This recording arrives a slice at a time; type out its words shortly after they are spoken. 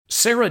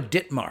Sarah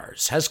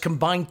Ditmars has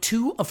combined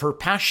two of her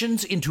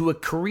passions into a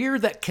career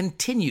that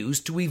continues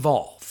to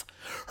evolve.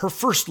 Her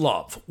first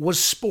love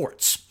was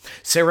sports.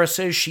 Sarah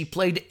says she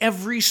played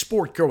every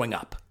sport growing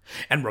up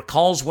and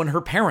recalls when her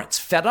parents,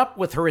 fed up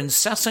with her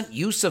incessant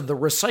use of the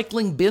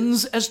recycling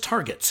bins as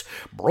targets,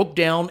 broke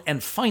down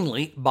and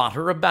finally bought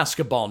her a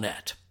basketball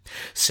net.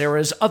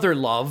 Sarah's other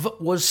love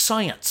was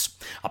science,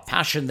 a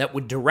passion that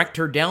would direct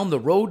her down the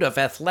road of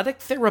athletic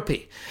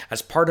therapy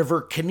as part of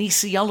her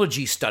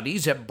kinesiology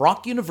studies at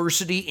Brock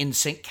University in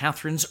St.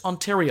 Catharines,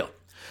 Ontario.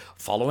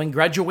 Following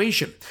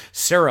graduation,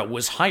 Sarah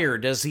was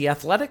hired as the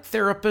athletic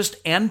therapist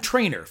and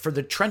trainer for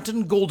the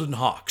Trenton Golden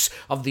Hawks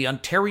of the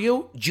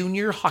Ontario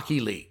Junior Hockey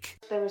League.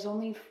 There was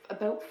only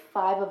about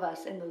 5 of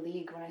us in the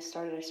league when I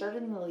started. I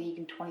started in the league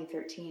in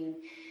 2013.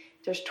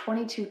 There's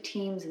 22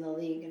 teams in the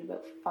league, and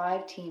about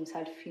 5 teams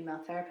had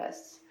female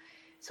therapists.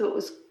 So it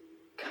was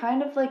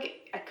kind of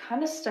like, I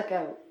kind of stuck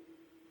out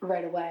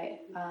right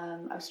away.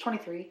 I was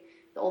 23.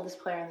 The oldest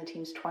player on the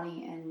team's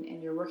 20,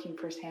 and you're working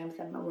firsthand with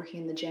them,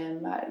 working in the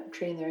gym,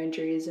 treating their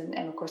injuries, and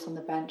of course on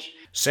the bench.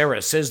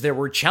 Sarah says there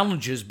were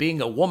challenges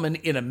being a woman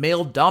in a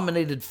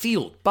male-dominated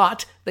field,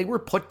 but they were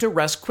put to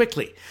rest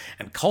quickly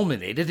and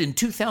culminated in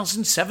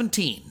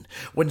 2017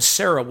 when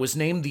Sarah was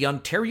named the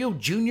Ontario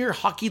Junior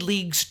Hockey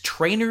League's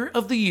Trainer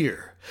of the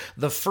Year,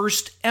 the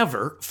first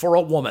ever for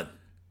a woman.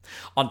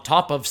 On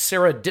top of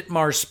Sarah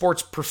Ditmars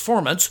Sports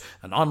Performance,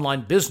 an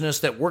online business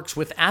that works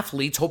with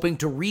athletes hoping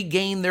to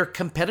regain their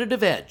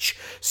competitive edge,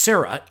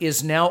 Sarah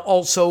is now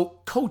also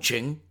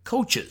coaching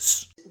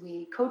coaches.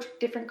 We coach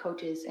different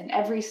coaches in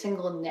every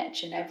single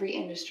niche, in every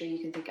industry you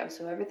can think of.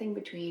 So everything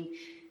between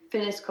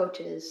fitness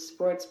coaches,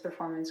 sports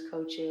performance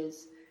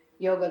coaches,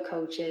 yoga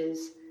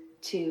coaches,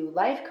 to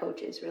life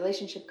coaches,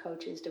 relationship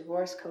coaches,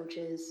 divorce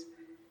coaches,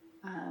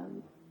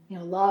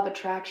 law of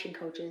attraction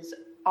coaches,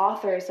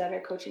 authors that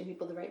are coaching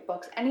people to write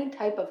books, any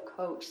type of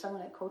coach, someone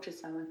that coaches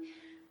someone,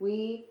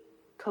 we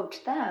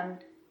coach them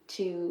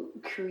to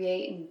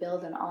create and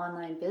build an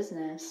online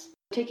business,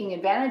 taking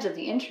advantage of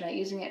the internet,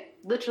 using it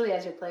literally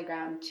as your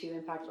playground to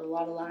impact a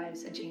lot of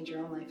lives and change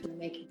your own life in the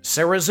making.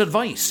 Sarah's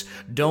advice: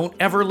 don't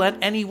ever let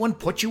anyone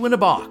put you in a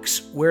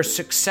box where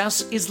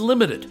success is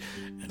limited.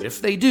 And if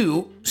they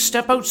do,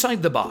 step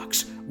outside the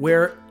box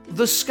where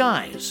the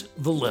sky's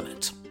the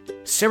limit.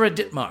 Sarah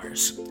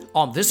Ditmars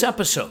on this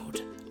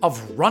episode of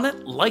Run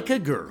It Like a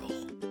Girl.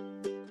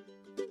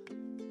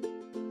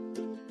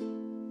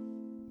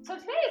 So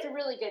today is a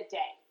really good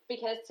day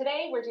because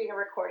today we're doing a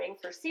recording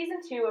for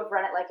season 2 of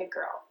Run It Like a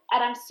Girl.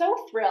 And I'm so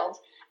thrilled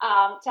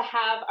to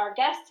have our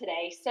guest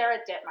today, Sarah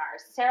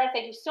Ditmars. Sarah,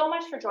 thank you so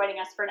much for joining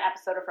us for an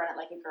episode of Run It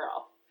Like a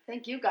Girl.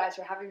 Thank you guys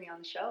for having me on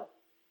the show.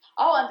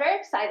 Oh, I'm very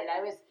excited.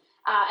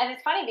 And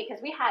it's funny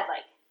because we had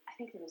I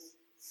think it was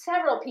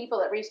several people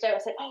that reached out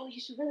and said, oh, you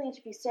should really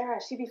interview Sarah.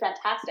 She'd be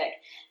fantastic.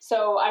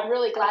 So I'm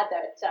really glad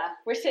that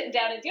we're sitting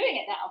down and doing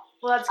it now.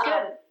 Well, that's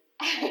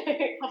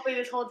good. Hopefully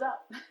this holds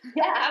up.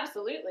 Yeah,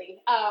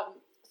 absolutely.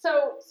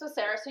 So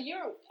Sarah,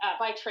 you're,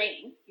 by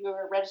training,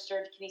 you're a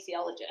registered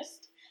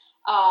kinesiologist.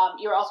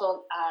 You're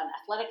also an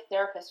athletic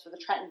therapist for the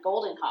Trenton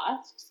Golden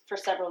Hawks for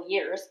several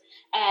years,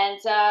 and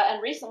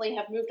recently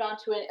have moved on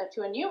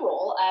to a new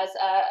role as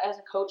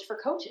a coach for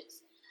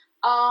coaches.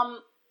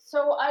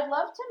 So I'd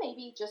love to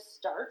maybe just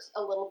start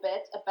a little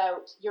bit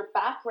about your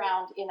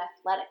background in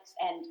athletics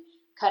and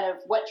kind of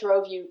what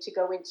drove you to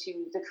go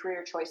into the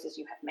career choices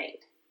you have made.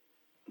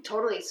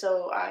 Totally.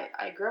 So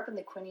I grew up in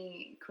the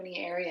Quinte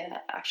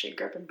area. Actually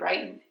grew up in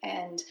Brighton,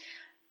 and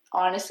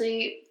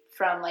honestly,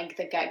 from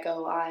the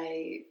get-go,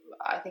 I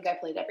think I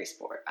played every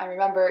sport. I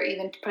remember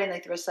even putting the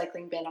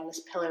recycling bin on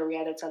this pillar we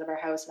had outside of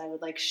our house, and I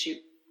would shoot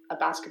a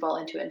basketball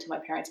into it until my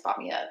parents got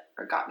me a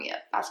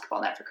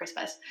basketball net for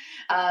Christmas.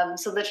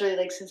 So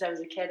literally, since I was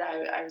a kid,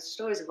 I was just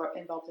always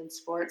involved in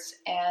sports.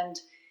 And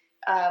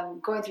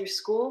going through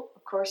school,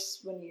 of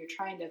course, when you're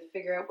trying to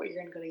figure out what you're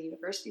going to go to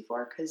university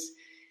for, because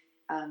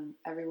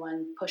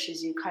everyone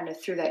pushes you kind of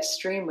through that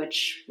stream,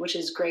 which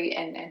is great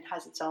and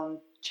has its own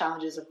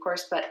challenges, of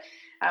course. But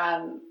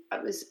I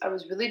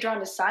was really drawn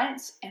to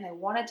science, and I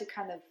wanted to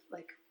kind of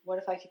what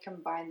if I could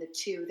combine the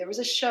two? There was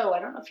a show, I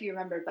don't know if you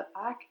remember, but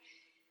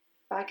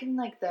back in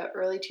the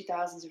early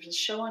 2000s, there was a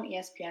show on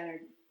ESPN,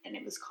 and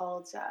it was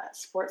called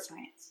Sports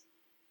Science.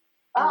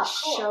 And the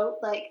cool. show,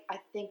 I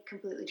think,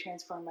 completely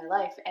transformed my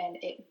life. And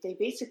they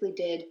basically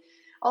did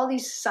all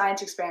these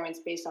science experiments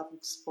based off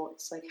of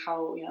sports,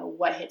 how,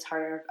 what hits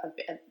harder,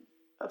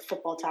 a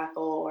football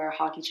tackle or a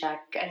hockey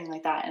check, anything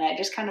like that. And I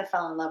just kind of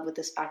fell in love with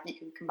this fact that you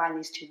can combine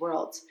these two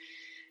worlds.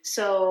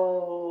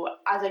 So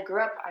as I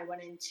grew up, I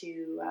went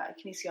into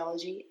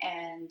kinesiology,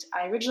 and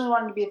I originally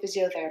wanted to be a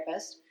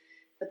physiotherapist.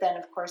 But then,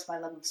 of course, my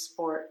love of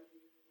sport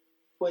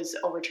was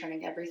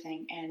overturning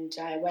everything. And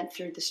I went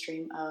through the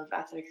stream of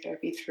athletic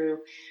therapy through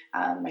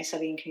my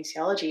study in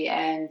kinesiology.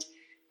 And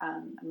I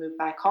moved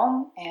back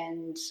home.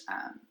 And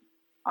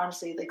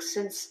honestly,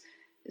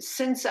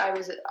 since I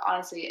was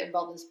honestly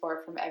involved in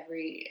sport from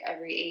every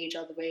age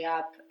all the way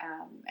up,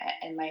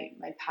 and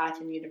my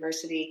path in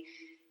university,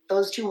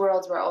 those two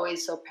worlds were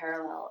always so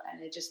parallel.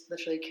 And it just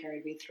literally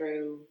carried me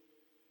through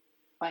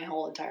my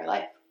whole entire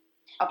life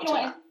up You know,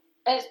 until now.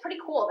 and it's pretty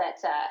cool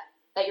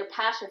that your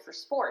passion for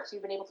sports,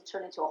 you've been able to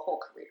turn into a whole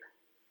career.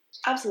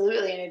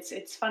 Absolutely, and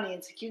it's funny.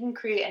 It's like you can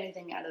create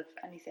anything out of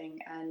anything,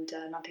 and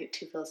not to get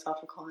too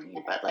philosophical on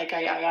you, but like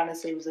I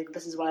honestly was like,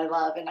 this is what I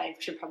love, and I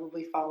should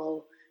probably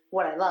follow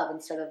what I love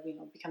instead of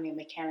becoming a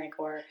mechanic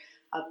or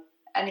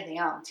anything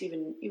else,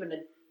 even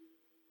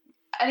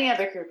any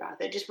other career path.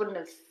 It just wouldn't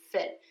have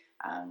fit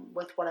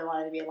with what I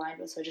wanted to be aligned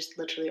with. So I just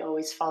literally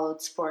always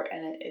followed sport,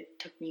 and it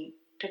took me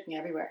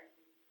everywhere.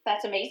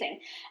 That's amazing.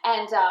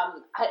 And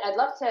I'd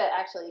love to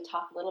actually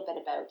talk a little bit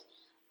about.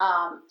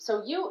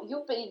 So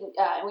you've been,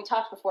 and we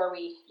talked before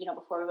we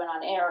went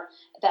on air,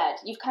 that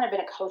you've kind of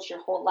been a coach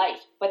your whole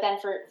life. But then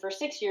for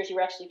 6 years, you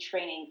were actually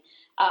training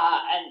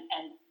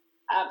and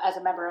as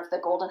a member of the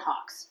Golden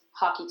Hawks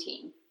hockey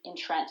team in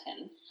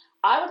Trenton.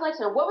 I would like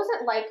to know, what was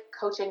it like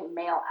coaching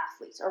male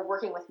athletes or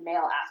working with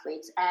male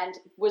athletes? And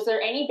was there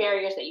any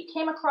barriers that you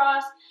came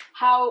across?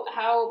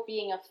 How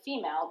being a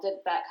female, did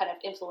that kind of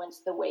influence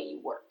the way you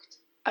worked?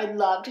 I'd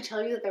love to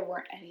tell you that there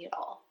weren't any at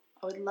all.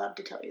 I would love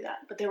to tell you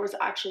that, but there was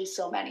actually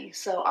so many.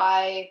 So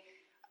I,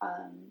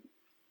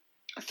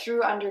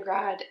 through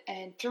undergrad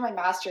and through my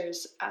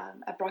master's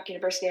at Brock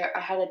University, I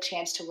had a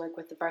chance to work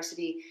with the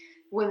varsity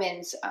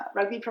women's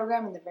rugby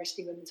program and the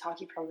varsity women's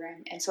hockey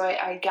program. And so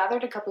I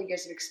gathered a couple of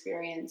years of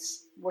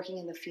experience working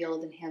in the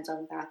field and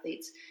hands-on with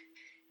athletes.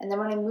 And then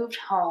when I moved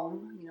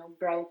home,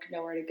 broke,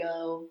 nowhere to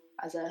go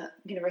as a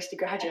university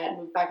graduate,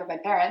 moved back with my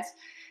parents,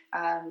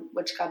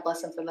 which God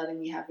bless them for letting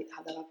me have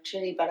that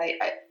opportunity. But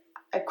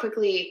I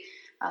quickly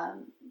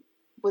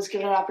was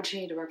given an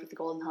opportunity to work with the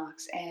Golden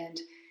Hawks,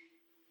 and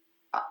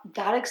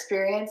that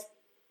experience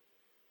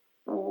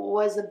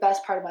was the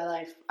best part of my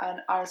life.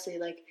 And honestly,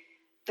 like,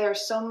 there are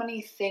so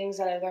many things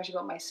that I learned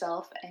about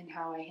myself and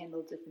how I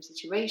handled different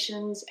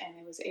situations, and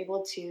I was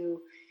able to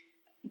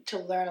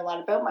learn a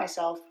lot about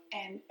myself.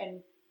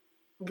 And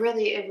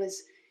really,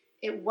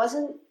 it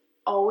wasn't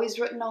always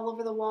written all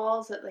over the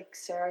walls that, like,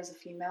 Sarah's a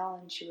female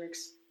and she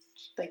works,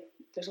 like,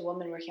 there's a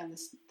woman working on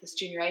this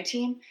junior A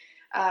team.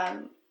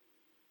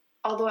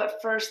 Although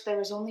at first there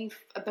was only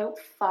about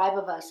 5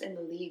 of us in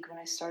the league when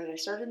I started. I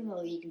started in the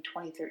league in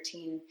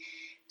 2013.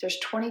 There's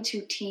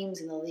 22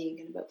 teams in the league,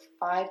 and about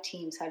 5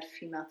 teams had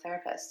female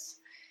therapists.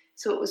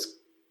 So it was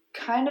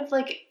kind of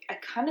like, I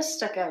kind of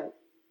stuck out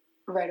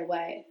right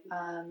away.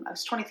 I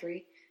was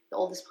 23. The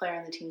oldest player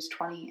on the team is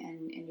 20,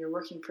 and you're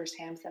working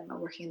firsthand with them,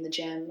 working in the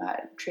gym,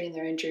 treating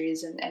their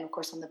injuries, and of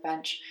course on the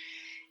bench.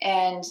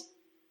 And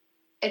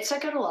it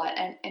stuck out a lot.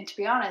 And to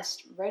be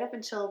honest, right up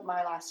until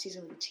my last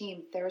season with the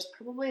team, there was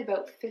probably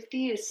about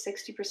 50 to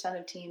 60%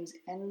 of teams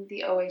in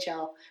the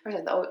OJHL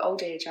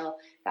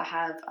that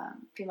have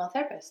female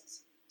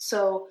therapists.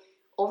 So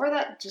over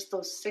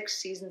those 6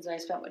 seasons that I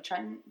spent with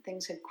Trenton,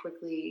 things had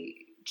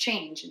quickly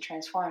changed and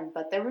transformed.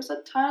 But there was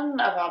a ton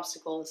of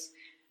obstacles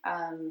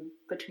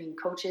between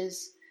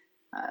coaches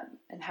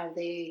and how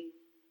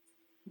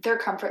their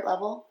comfort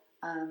level.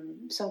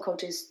 Some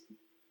coaches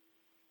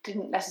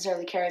didn't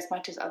necessarily care as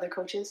much as other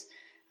coaches,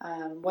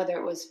 whether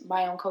it was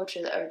my own coach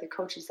or the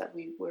coaches that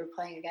we were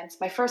playing against.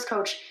 My first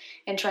coach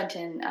in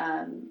Trenton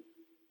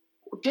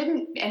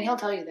didn't, and he'll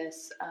tell you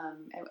this,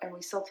 and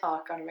we still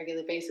talk on a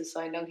regular basis,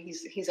 so I know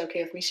he's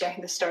okay with me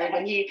sharing this story,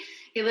 but he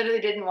literally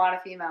didn't want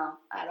a female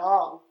at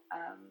all.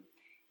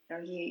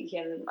 He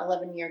had an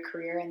 11-year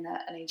career in the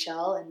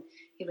NHL, and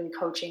he'd been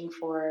coaching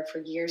for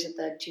years at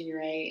the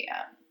junior A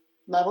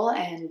level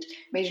and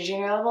major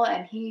junior level,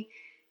 and he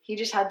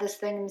just had this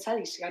thing in his head.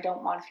 He's like, I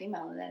don't want a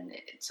female. And then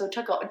it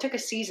took a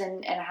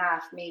season and a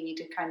half maybe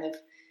to kind of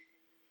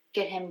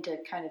get him to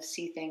kind of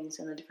see things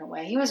in a different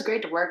way. He was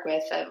great to work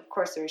with. Of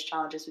course, there was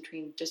challenges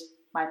between just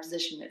my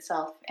position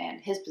itself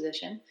and his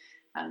position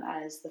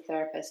as the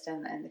therapist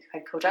and the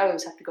head coach. I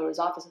always have to go to his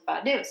office with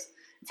bad news.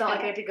 It's not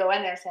like I had to go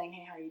in there saying,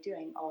 hey, how are you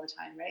doing all the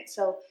time, right?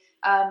 So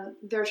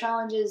there were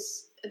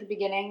challenges at the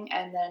beginning,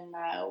 and then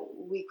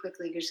we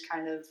quickly just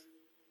kind of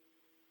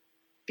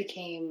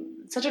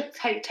became such a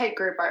tight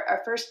group.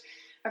 Our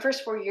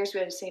first 4 years we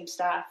had the same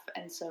staff,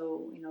 and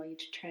so you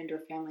turn into a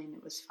family, and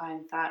it was fine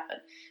with that.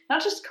 But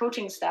not just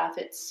coaching staff,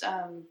 it's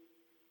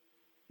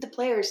the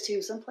players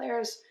too. Some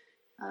players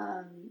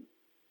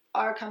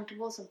are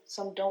comfortable,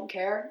 some don't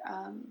care.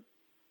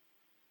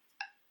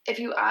 If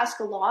you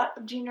ask a lot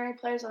of junior A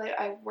players that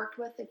I worked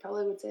with, they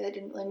probably would say it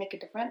didn't really make a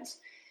difference.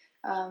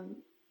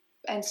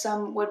 And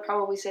some would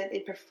probably say they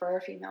prefer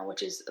a female,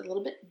 which is a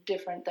little bit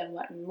different than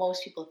what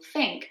most people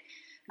think.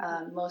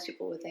 Most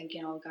people would think,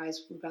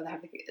 guys would rather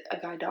have a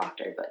guy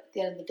doctor. But at the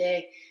end of the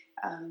day,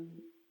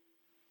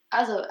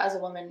 as a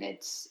woman,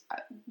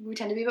 we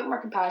tend to be a bit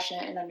more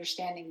compassionate and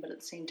understanding, but at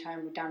the same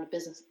time, we're down to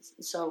business.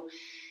 So,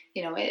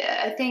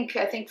 I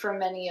think for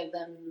many of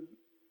them,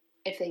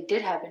 if they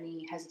did have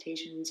any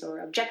hesitations or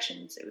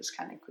objections, it was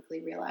kind of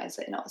quickly realized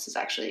that this is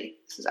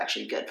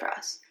actually good for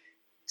us.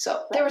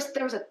 So there was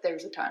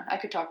a ton. I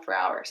could talk for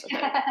hours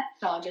about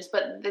challenges,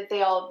 but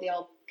they all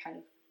kind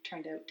of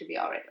turned out to be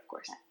all right, of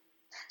course.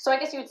 So I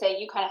guess you would say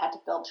you kind of had to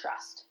build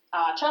trust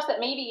trust that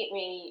maybe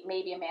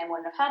a man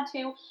wouldn't have had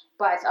to,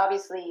 but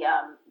obviously,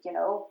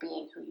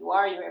 being who you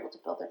are, you're able to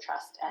build their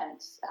trust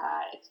and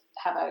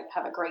have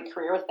a great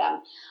career with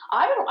them.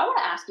 I want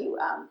to ask you,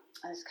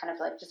 this kind of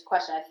like just a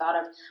question I thought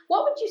of.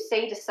 What would you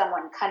say to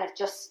someone kind of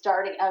just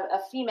starting, a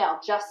female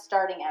just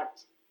starting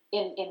out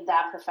in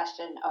that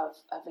profession of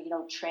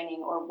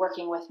training or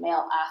working with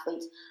male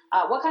athletes?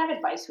 What kind of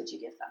advice would you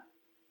give them?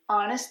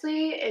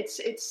 Honestly,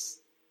 it's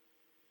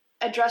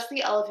address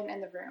the elephant in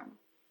the room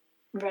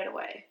right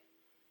away.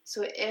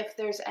 So if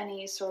there's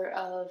any sort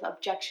of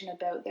objection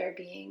about there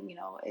being,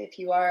 if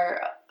you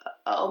are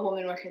a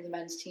woman working with the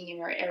men's team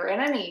or in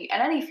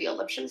any field,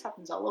 I'm sure this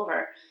happens all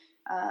over.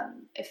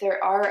 If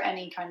there are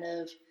any kind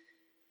of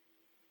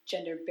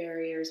gender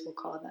barriers, we'll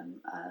call them,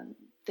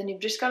 then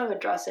you've just got to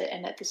address it,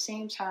 and at the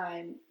same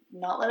time,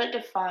 not let it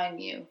define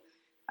you.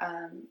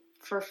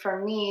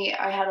 For me,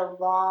 I had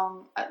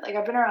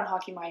I've been around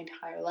hockey my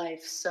entire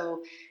life.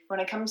 So when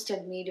it comes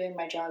to me doing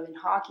my job in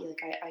hockey,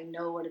 I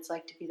know what it's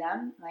like to be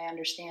them. And I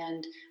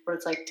understand what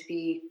it's like to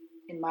be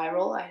in my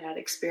role. I had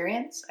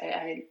experience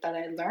that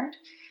I learned.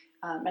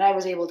 And I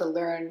was able to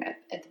learn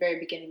at the very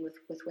beginning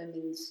with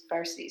women's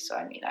varsity. So,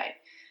 I mean,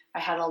 I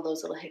had all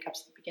those little hiccups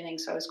at the beginning.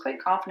 So I was quite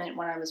confident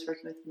when I was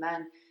working with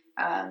men.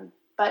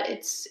 But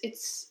it's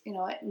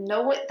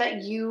know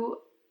that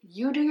you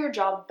do your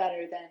job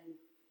better than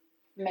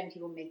many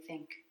people may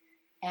think,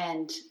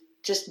 and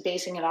just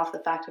basing it off the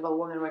fact of a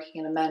woman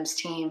working in a men's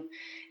team,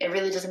 it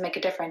really doesn't make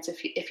a difference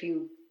if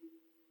you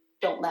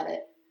don't let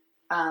it.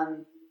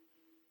 That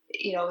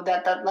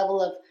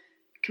level of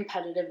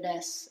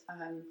competitiveness,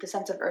 the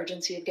sense of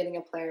urgency of getting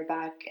a player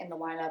back in the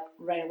lineup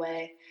right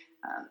away,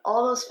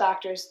 all those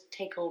factors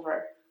take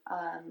over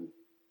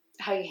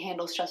how you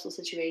handle stressful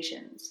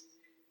situations.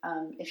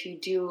 If you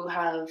do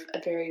have a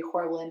very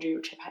horrible injury,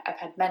 which I've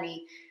had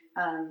many,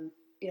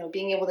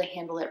 being able to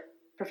handle it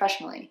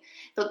professionally.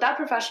 But that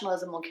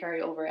professionalism will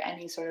carry over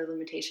any sort of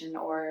limitation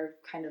or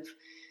kind of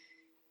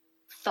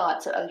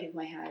thoughts that other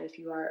people might have if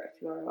you are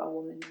a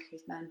woman working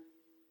with men.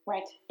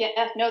 Right.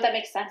 Yeah. No, that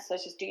makes sense. So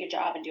just do your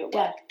job and do it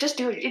well. Yeah, just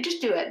do it.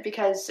 Just do it,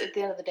 because at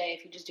the end of the day,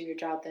 if you just do your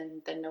job,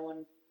 then no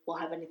one will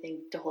have anything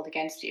to hold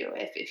against you.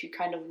 If you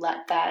kind of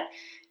let that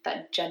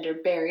gender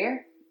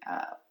barrier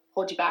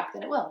hold you back,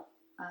 then it will.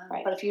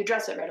 Right. But if you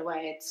address it right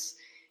away,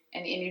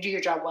 and you do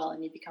your job well,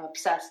 and you become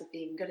obsessed with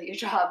being good at your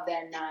job,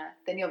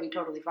 then you'll be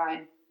totally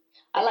fine.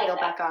 They'll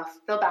back off.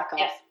 They'll back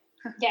off.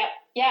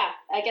 Yeah.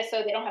 I guess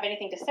so. They don't have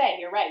anything to say.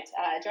 You're right.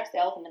 Address the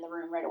elephant in the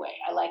room right away.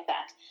 I like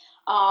that.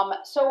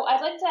 So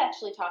I'd like to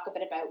actually talk a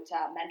bit about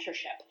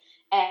mentorship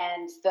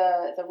and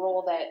the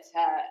role that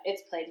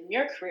it's played in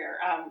your career.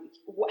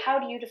 How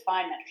do you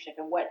define mentorship,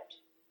 and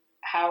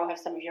how have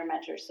some of your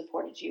mentors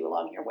supported you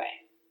along your way?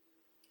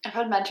 I've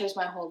had mentors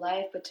my whole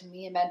life, but to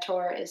me, a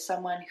mentor is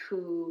someone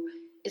who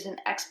is an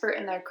expert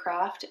in their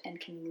craft and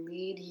can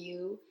lead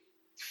you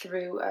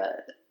through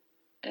an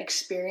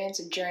experience,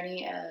 a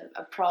journey,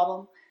 a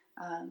problem,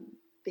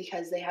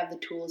 because they have the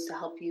tools to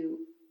help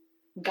you,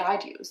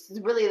 guide you. It's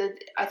really,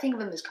 I think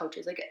of them as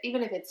coaches. Like,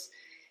 even if it's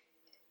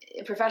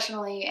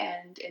professionally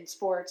and in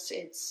sports,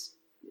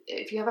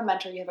 if you have a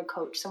mentor, you have a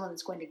coach, someone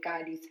that's going to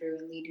guide you through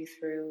and lead you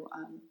through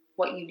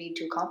what you need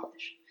to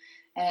accomplish.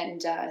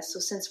 And so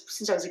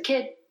since I was a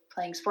kid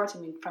playing sports, I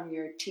mean, from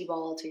your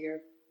t-ball to your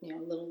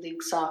little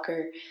league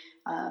soccer,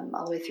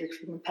 all the way through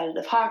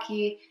competitive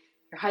hockey,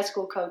 your high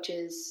school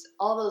coaches,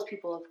 all those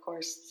people, of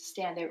course,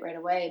 stand out right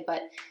away.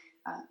 But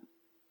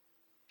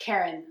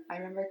Karen, I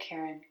remember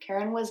Karen.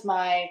 Karen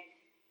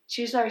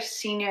she was our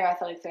senior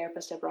athletic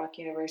therapist at Brock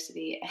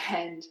University,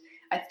 and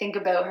I think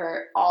about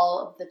her all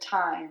of the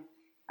time.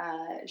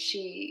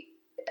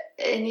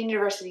 In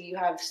university, you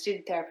have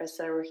student therapists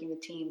that are working with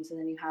teams, and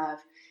then you have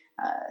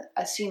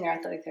a senior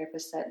athletic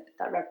therapist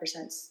that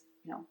represents,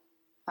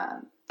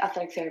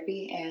 athletic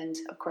therapy and,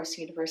 of course,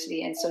 the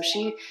university. And so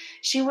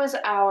she was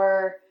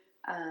our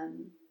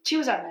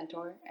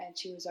mentor, and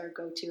she was our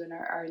go-to and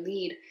our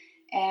lead.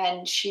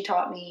 And she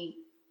taught me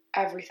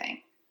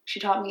everything. She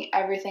taught me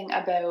everything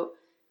about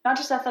not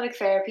just athletic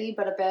therapy,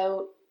 but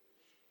about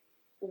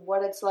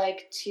what it's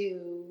like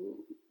to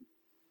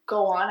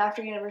go on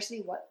after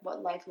university,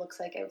 what life looks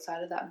like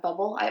outside of that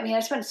bubble. I mean, I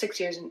spent 6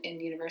 years in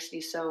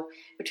university, so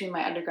between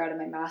my undergrad and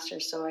my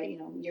master's, so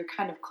you're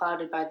kind of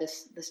clouded by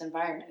this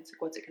environment. It's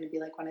like, what's it going to be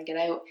like when I get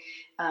out?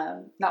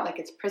 Not like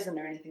it's prison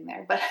or anything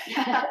there, but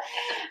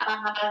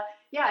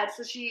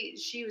so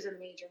she was a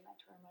major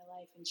mentor in my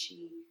life, and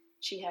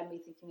she had me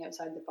thinking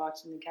outside the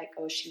box from the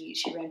get-go. She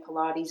ran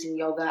Pilates and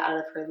yoga out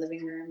of her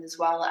living room, as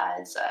well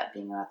as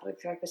being an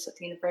athletic therapist at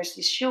the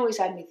university. She always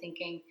had me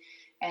thinking,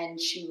 and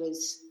she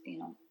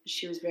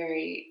was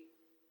very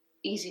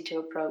easy to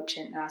approach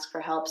and ask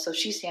for help. So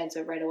she stands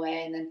out right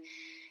away.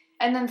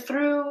 And then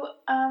through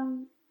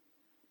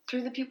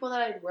the people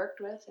that I'd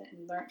worked with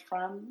and learned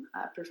from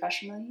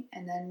professionally,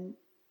 and then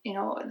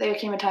there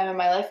came a time in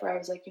my life where I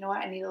was like, you know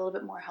what, I need a little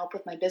bit more help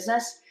with my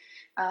business.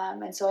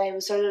 And so I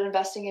started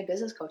investing in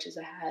business coaches.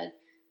 I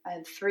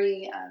had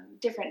 3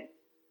 different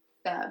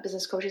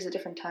business coaches at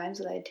different times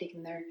that I had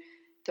taken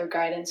their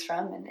guidance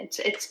from, and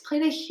it's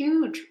played a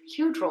huge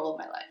role in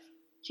my life.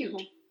 Huge.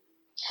 Mm-hmm.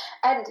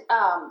 And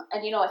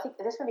I think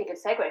this would be a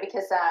good segue,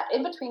 because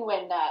in between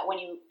when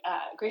you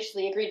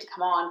graciously agreed to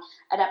come on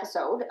an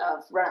episode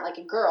of Run It Like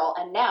a Girl,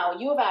 and now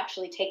you have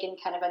actually taken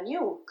kind of a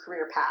new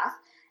career path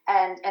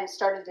and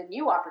started a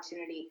new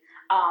opportunity.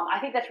 I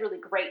think that's really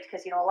great,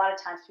 because a lot of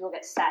times people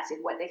get set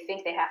in what they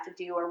think they have to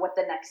do or what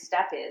the next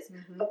step is,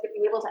 but to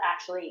be able to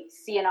actually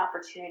see an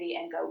opportunity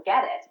and go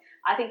get it,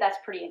 I think that's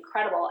pretty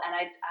incredible. And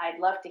I'd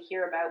love to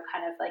hear about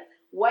kind of like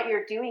what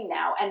you're doing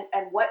now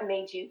and what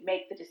made you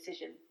make the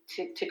decision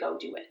to go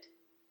do it.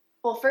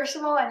 Well, first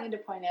of all, I need to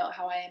point out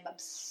how I am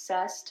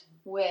obsessed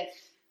with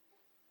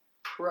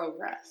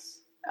progress,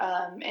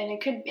 and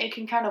it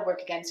can kind of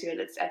work against you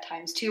at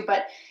times too.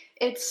 But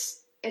it's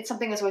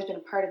something that's always been a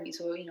part of me.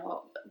 So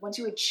once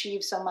you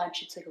achieve so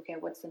much, it's like, okay,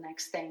 what's the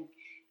next thing?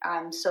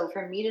 So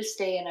for me to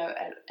stay in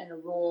a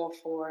role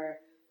for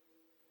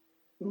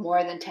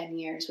more than 10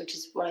 years, which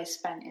is what I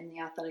spent in the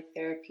athletic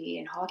therapy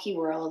and hockey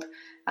world,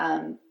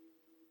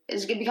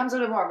 it becomes a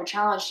little bit more of a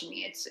challenge to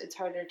me. It's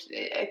harder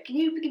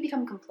you can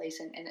become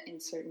complacent in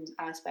certain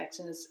aspects.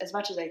 And as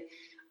much as I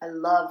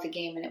love the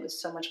game, and it was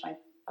so much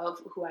of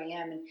who I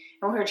am. And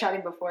when we were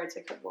chatting before, it's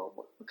like, well,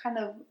 what kind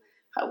of,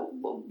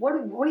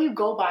 what do you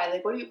go by?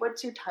 Like,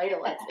 what's your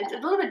title? It's a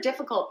little bit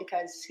difficult,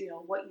 because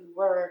what you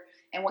were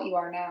and what you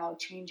are now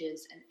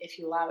changes, and if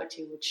you allow it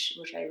to, which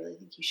I really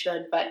think you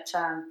should. But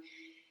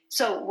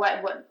so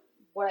what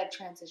I've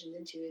transitioned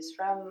into is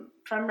from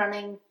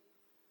running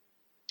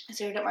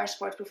Sarah Ditmars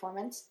Sports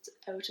Performance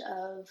out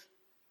of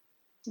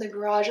the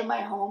garage of my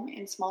home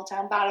in small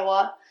town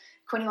Ottawa,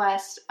 Quinte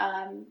West,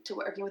 to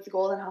working with the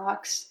Golden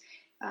Hawks,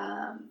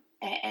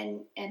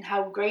 and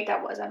how great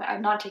that was.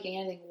 I'm not taking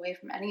anything away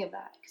from any of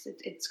that, because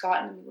it's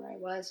gotten me where I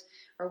was,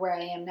 or where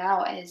I am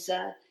now.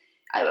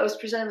 I was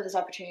presented with this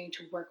opportunity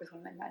to work with one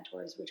of my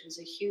mentors, which was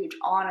a huge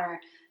honor.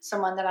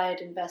 Someone that I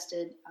had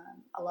invested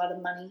a lot of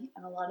money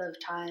and a lot of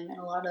time and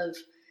a lot of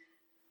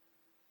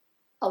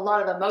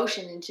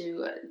emotion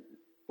into.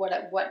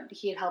 What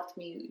he had helped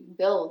me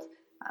build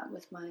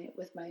with my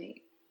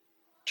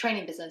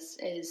training business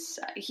is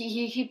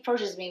he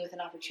approaches me with an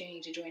opportunity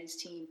to join his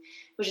team,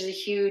 which is a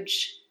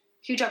huge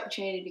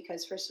opportunity,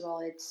 because first of all,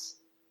 it's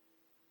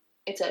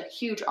a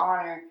huge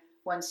honor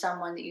when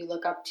someone that you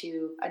look up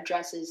to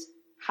addresses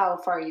how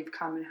far you've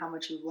come and how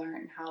much you've learned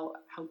and how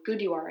good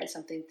you are at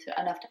something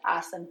enough to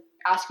ask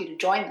you to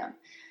join them.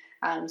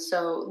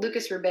 So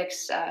Lucas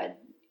Rubix,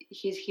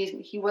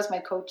 he was my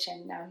coach,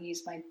 and now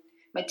he's my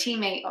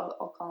teammate,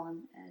 I'll call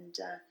him, and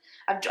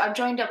I've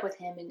joined up with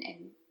him,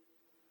 and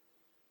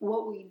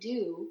what we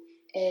do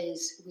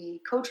is we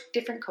coach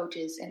different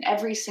coaches in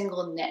every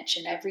single niche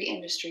in every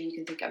industry you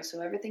can think of. So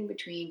everything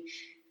between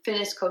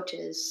fitness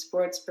coaches,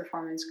 sports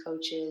performance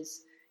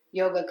coaches,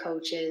 yoga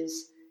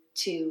coaches,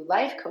 to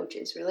life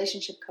coaches,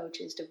 relationship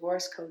coaches,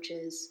 divorce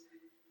coaches,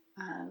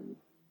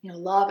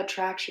 law of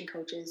attraction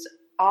coaches,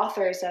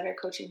 authors that are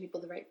coaching people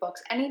to write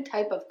books, any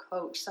type of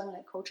coach, someone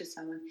that coaches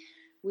someone,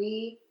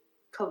 we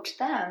coach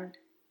them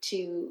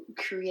to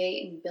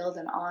create and build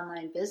an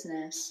online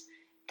business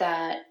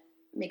that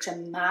makes a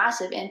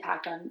massive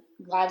impact on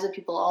lives of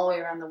people all the way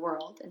around the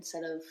world,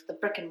 instead of the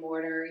brick and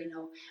mortar,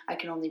 I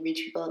can only reach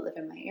people that live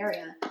in my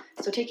area.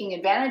 So taking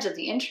advantage of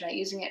the internet,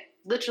 using it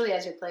literally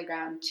as your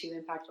playground to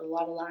impact a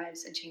lot of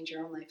lives and change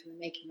your own life in the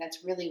making.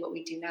 That's really what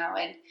we do now.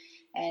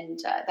 And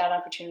that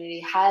opportunity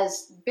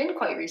has been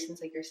quite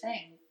recent, like you're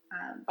saying.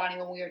 Bonnie,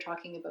 when we were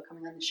talking about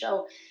coming on the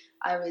show,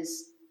 I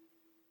was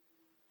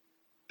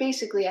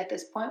basically at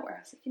this point where I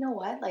was like, you know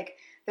what, like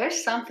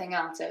there's something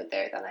else out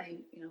there that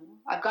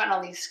I've gotten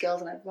all these skills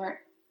and I've learned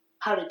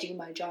how to do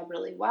my job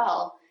really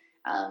well.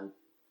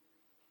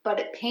 But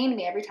it pained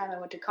me every time I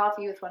went to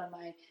coffee with one of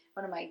my,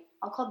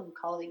 I'll call them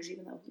colleagues,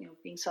 even though,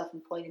 being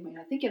self-employed, you might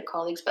not think of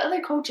colleagues, but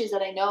other coaches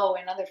that I know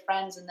and other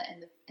friends in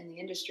the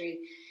industry,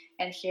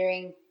 and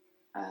hearing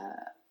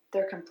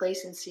their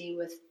complacency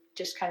with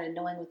just kind of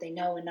knowing what they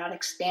know and not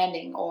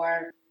expanding,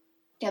 or,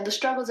 the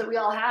struggles that we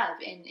all have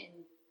in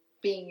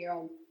being your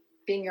own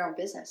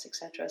business,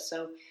 etc.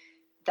 So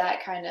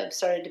that kind of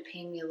started to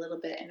pain me a little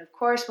bit. And of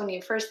course, when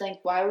you first think,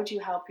 why would you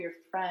help your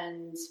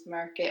friends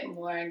market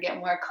more and get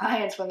more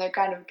clients when they're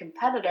kind of a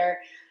competitor?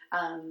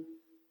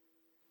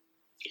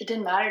 It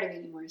didn't matter to me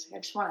anymore. It's like,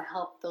 I just want to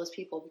help those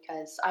people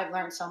because I've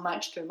learned so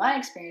much through my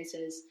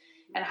experiences,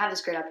 and I have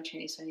this great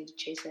opportunity, so I need to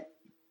chase it.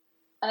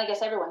 And I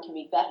guess everyone can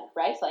be better,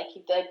 right? Like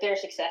their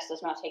success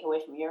does not take away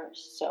from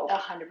yours. So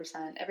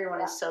 100%. Everyone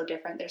is so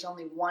different. There's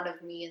only one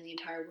of me in the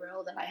entire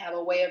world, and I have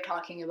a way of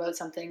talking about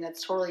something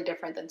that's totally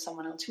different than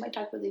someone else who might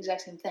talk about the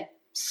exact same thing.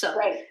 So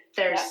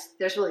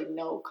there's really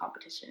no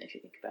competition if you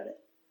think about it.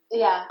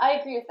 Yeah, I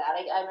agree with that.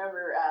 I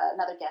remember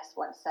another guest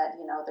once said,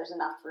 there's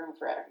enough room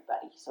for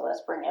everybody, so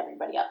let's bring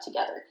everybody up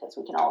together because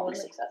we can all be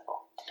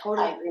successful.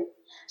 Totally. I agree.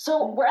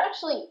 So we're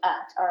actually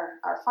at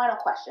our final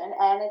question,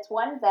 and it's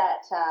one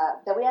that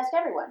we ask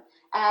everyone.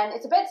 And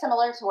it's a bit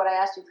similar to what I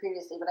asked you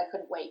previously, but I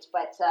couldn't wait.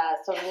 But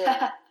so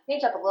we'll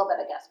change up a little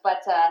bit, I guess.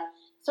 But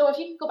so if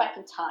you could go back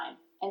in time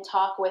and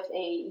talk with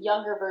a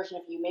younger version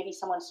of you, maybe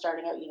someone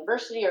starting out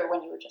university or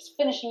when you were just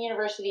finishing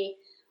university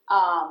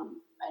and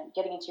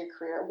getting into your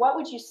career, what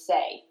would you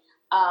say?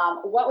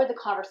 What would the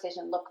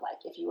conversation look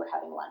like if you were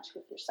having lunch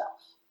with yourself?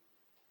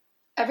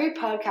 Every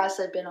podcast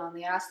I've been on,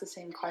 they ask the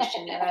same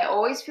question, and I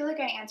always feel like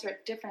I answer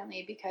it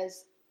differently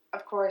because,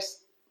 of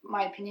course,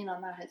 my opinion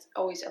on that has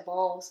always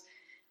evolves.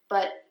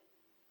 But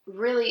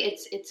really,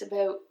 it's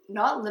about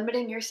not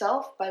limiting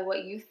yourself by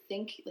what you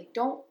think. Like,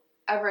 don't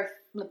ever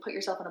put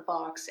yourself in a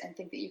box and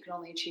think that you can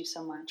only achieve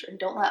so much, or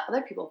don't let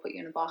other people put you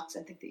in a box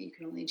and think that you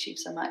can only achieve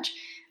so much.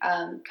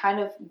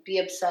 Kind of be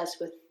obsessed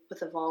with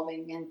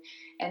evolving,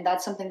 and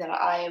that's something that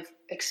I've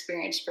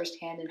experienced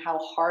firsthand, and how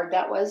hard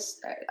that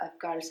was. I've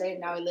got to say,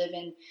 now I live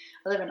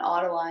in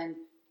Ottawa, and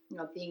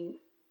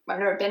I've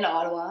never been to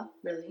Ottawa,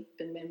 really,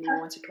 been maybe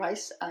once or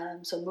twice.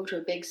 So moved to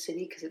a big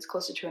city because it's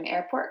closer to an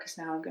airport, because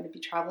now I'm going to be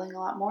traveling a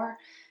lot more,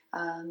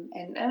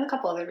 and a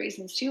couple other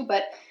reasons too.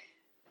 But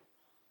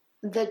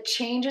the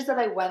changes that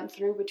I went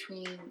through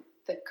between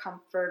the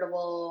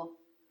comfortable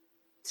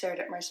Sarah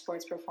Ditmars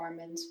sports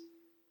performance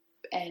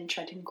and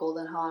Trenton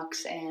Golden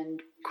Hawks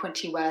and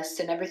Quinte West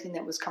and everything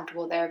that was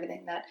comfortable there,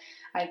 everything that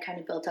I kind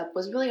of built up,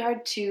 was really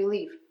hard to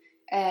leave.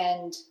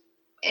 And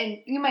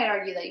you might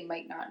argue that you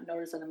might not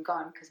notice that I'm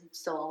gone because I'm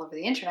still all over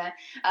the internet.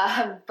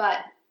 But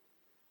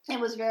it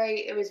was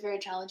very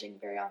challenging,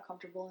 very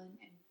uncomfortable,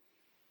 and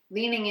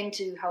leaning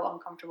into how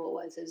uncomfortable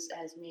it was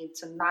has made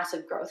some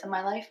massive growth in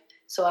my life.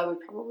 So I would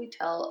probably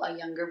tell a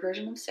younger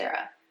version of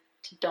Sarah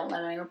to don't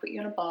let anyone put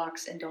you in a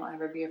box, and don't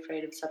ever be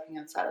afraid of stepping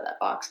outside of that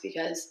box,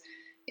 because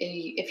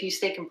if you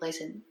stay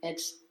complacent,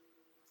 it's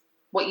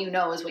what you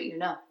know is what you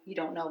know. You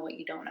don't know what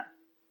you don't know.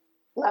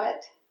 Love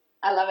it.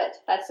 I love it.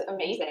 That's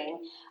amazing.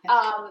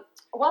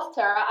 Well,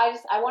 Sarah,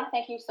 I want to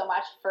thank you so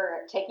much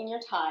for taking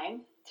your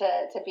time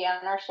to be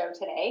on our show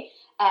today.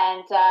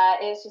 And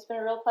it's just been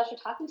a real pleasure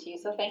talking to you.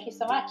 So thank you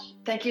so much.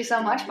 Thank you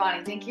so much,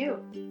 Bonnie. Thank you.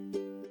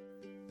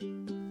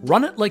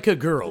 Run It Like a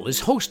Girl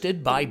is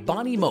hosted by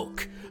Bonnie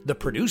Moak. The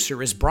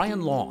producer is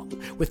Brian Long,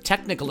 with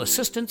technical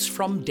assistance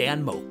from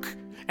Dan Moak,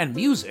 and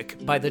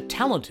music by the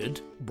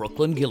talented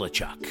Brooklyn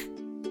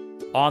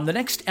Gillichuk. On the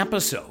next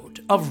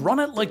episode of Run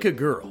It Like a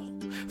Girl,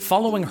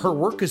 following her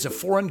work as a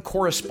foreign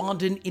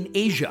correspondent in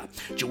Asia,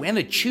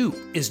 Joanna Chu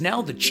is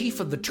now the chief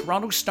of the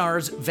Toronto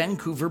Star's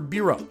Vancouver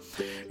bureau.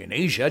 In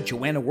Asia,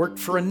 Joanna worked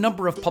for a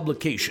number of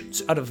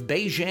publications out of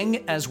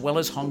Beijing as well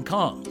as Hong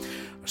Kong.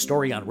 A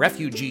story on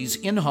refugees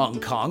in Hong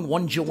Kong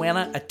won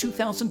Joanna a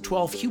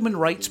 2012 Human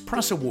Rights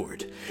Press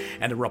Award,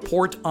 and a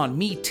report on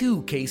Me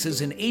Too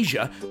cases in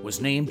Asia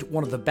was named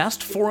one of the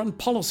best foreign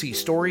policy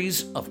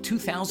stories of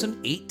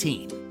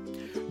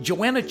 2018.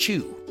 Joanna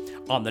Chu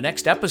on the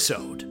next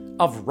episode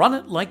of Run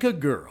It Like a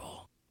Girl.